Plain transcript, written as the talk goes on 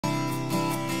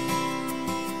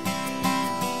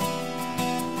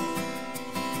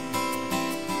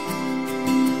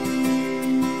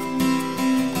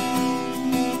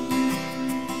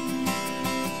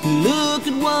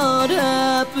what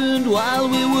happened while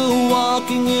we were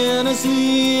walking in our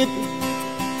sleep.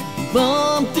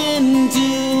 Bumped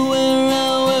into where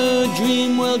our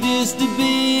dream world used to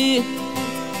be.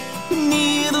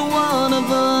 Neither one of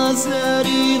us had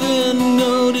even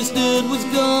noticed it was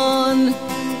gone.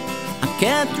 I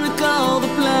can't recall the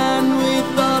plan we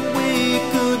thought we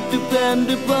could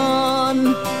depend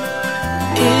upon.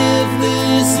 If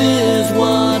this is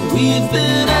what we've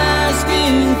been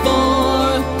asking for,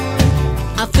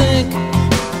 I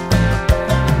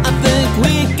think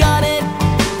we got it.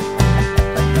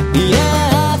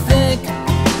 Yeah, I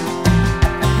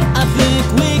think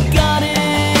we got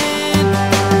it.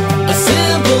 A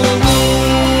simple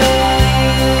wish,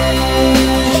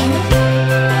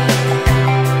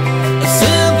 a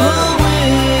simple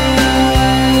wish,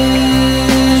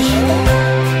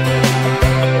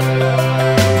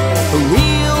 a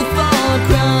real far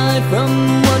cry from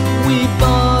what we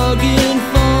bargained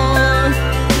for.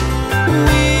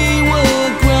 We were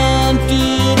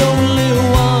granted only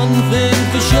one thing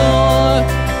for sure.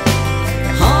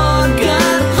 Hard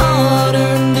got hard,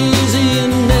 earned easy,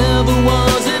 and never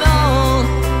was it all.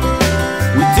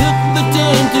 We took the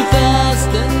turn too fast,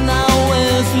 and now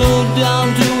we're slowed down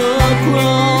to a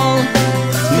crawl.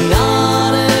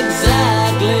 Not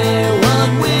exactly what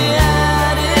we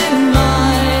had in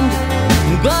mind,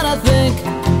 but I think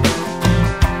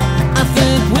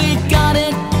we got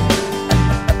it.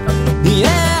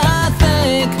 Yeah, I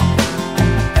think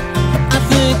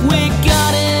we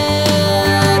got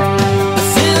it. A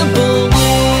simple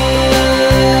wish,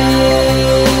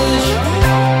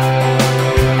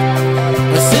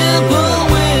 a simple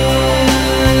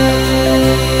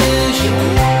wish.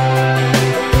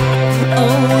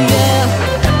 Oh yeah.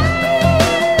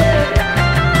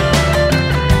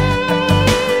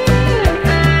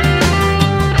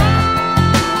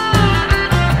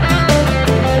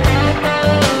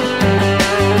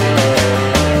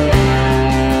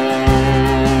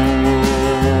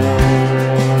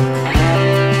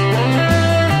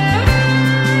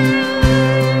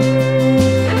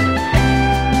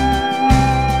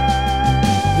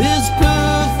 This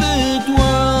perfect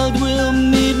world will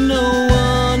need no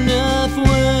one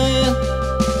earthward.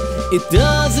 It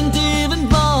doesn't even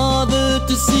bother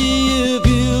to see if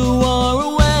you are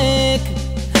awake,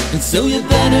 and so you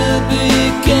better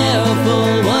be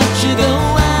careful.